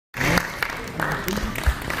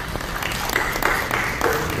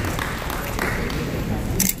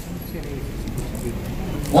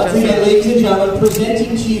Once again, ladies and gentlemen,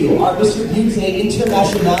 presenting to you our Mr. Beauté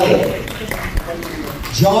International,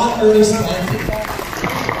 John Ernest Tanting.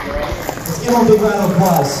 Let's give him a big round of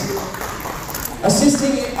applause.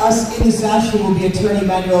 Assisting us in the Sashed will be Attorney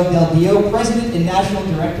Manuel Del Dio, President and National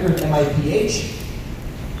Director of MIPH.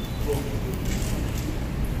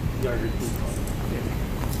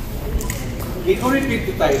 Can you repeat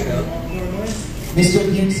the title? Mr.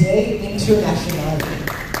 Beauté International.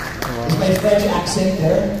 Is my French accent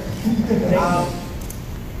there?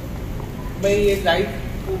 May live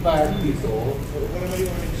po ba dito?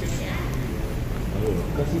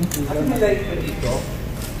 Ano may live pa dito?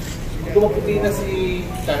 Kumaputi na si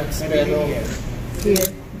Tanks pero...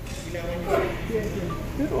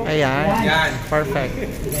 Ayan. Yan. Perfect.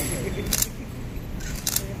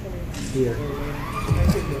 Here.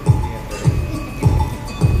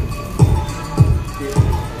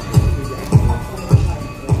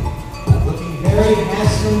 Very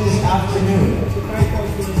handsome this afternoon.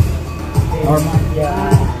 Norman,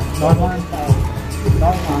 yeah. Norman.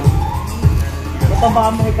 Ito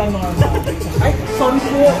ba mo ikaw, Norman? Ay, sorry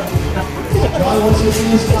po. John, once you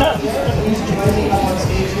finish up here, please join me up on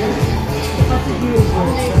stage here.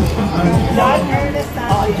 John Ernest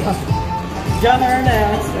Tanting. John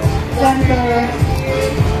Ernest. Center.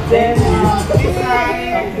 Then,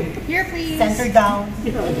 Here, please. center down.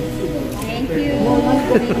 Thank you.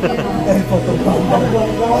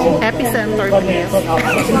 Epicenter, please.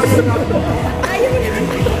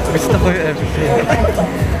 Gusto ko yung epicenter.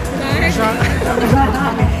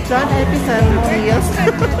 John, epicenter, please.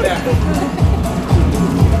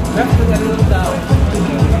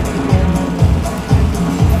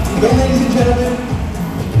 Again, ladies and gentlemen,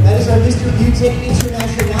 that is our Mr. Beauté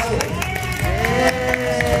International.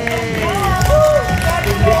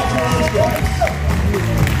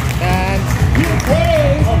 And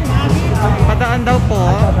padaan daw po.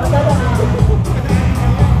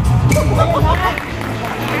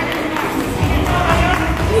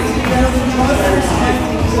 Ladies and gentlemen, John Ernest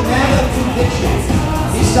Tanting is a man of conviction.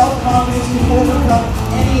 His self-confidence to overcome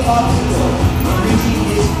any obstacle in reaching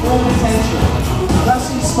his full potential, thus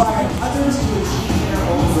inspiring others to achieve their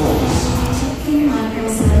own goals.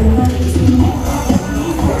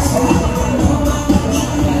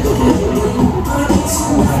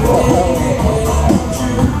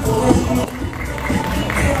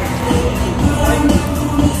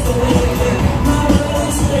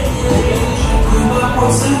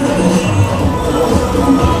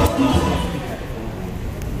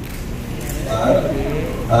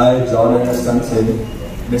 I, John Ernest Tanting,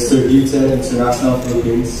 Mr. Beauté International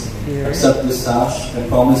Philippines, accept this sash and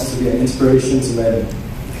promise to be an inspiration to many,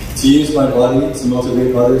 to use my body to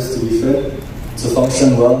motivate others to be fit, to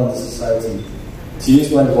function well in the society, to use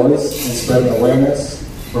my voice in spreading awareness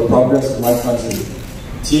for progress of my country,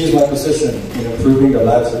 to use my position in improving the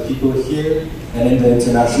lives of people here and in the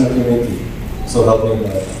international community. So help me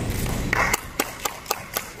God.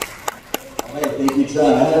 Alright, thank you,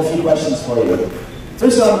 John. I have a few questions for you.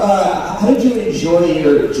 First off, how did you enjoy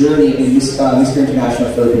your journey in Mr. International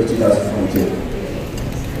Philippines 2022?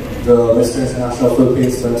 The Mr. International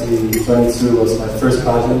Philippines 2022 was my first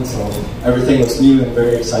pageant, so everything was new and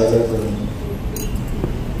very exciting for me.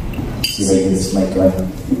 See if I can get this mic going.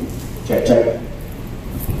 Check, check.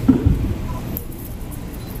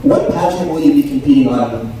 What pageant will you be competing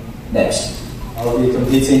on next? I'll be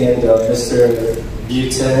competing in the Mr.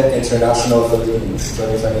 Beauté International Philippines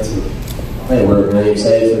 2022. Hey, we're very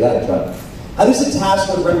excited for that, John. How does the task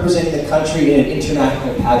of representing the country in an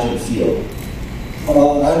international pageant feel?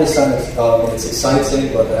 I understand it's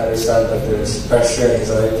exciting, but I understand that there's pressure and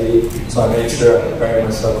anxiety, so I make sure I'm preparing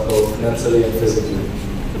myself both mentally and physically.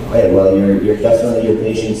 Right, well, you're definitely, your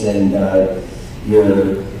patience and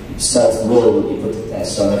your self-will will be put to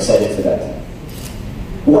test, so I'm excited for that.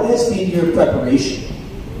 What has been your preparation?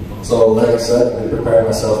 So, like I said, I've been preparing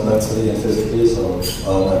myself mentally and physically, so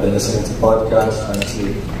I've been listening to podcasts, trying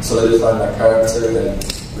to solidify my character, and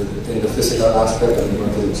in the physical aspect, I've been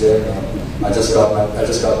going to the gym. I just got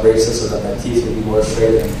braces so that my teeth will be more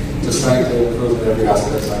straight, and just trying to improve in every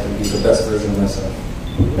aspect so I can be the best version of myself.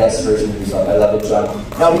 Best version of yourself. I love it, John.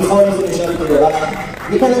 Now, before we finish up here,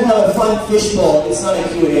 we kind of have a fun fishbowl. It's not a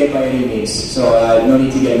Q&A by any means, so no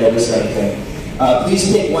need to get nervous or anything. Please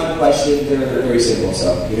take one question. They're very simple,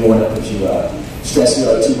 so we don't want to put you, stress you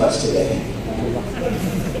out too much today.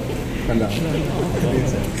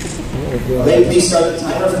 Okay, please start the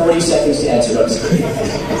timer. 40 seconds to answer. No, just kidding.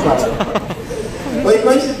 My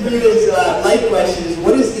question for you is, life question is,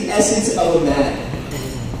 what is the essence of a man?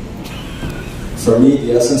 For me,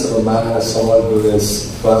 the essence of a man is someone who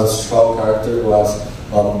has a strong character, who has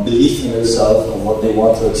belief in herself and what they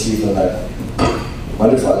want to achieve in life.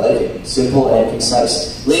 Wonderful, I like it. Simple and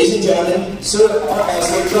concise. Ladies and gentlemen, Sir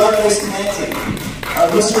Ernest Tanting,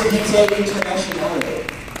 Mr. Beauté International.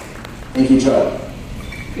 Thank you,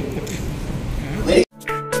 Charlie.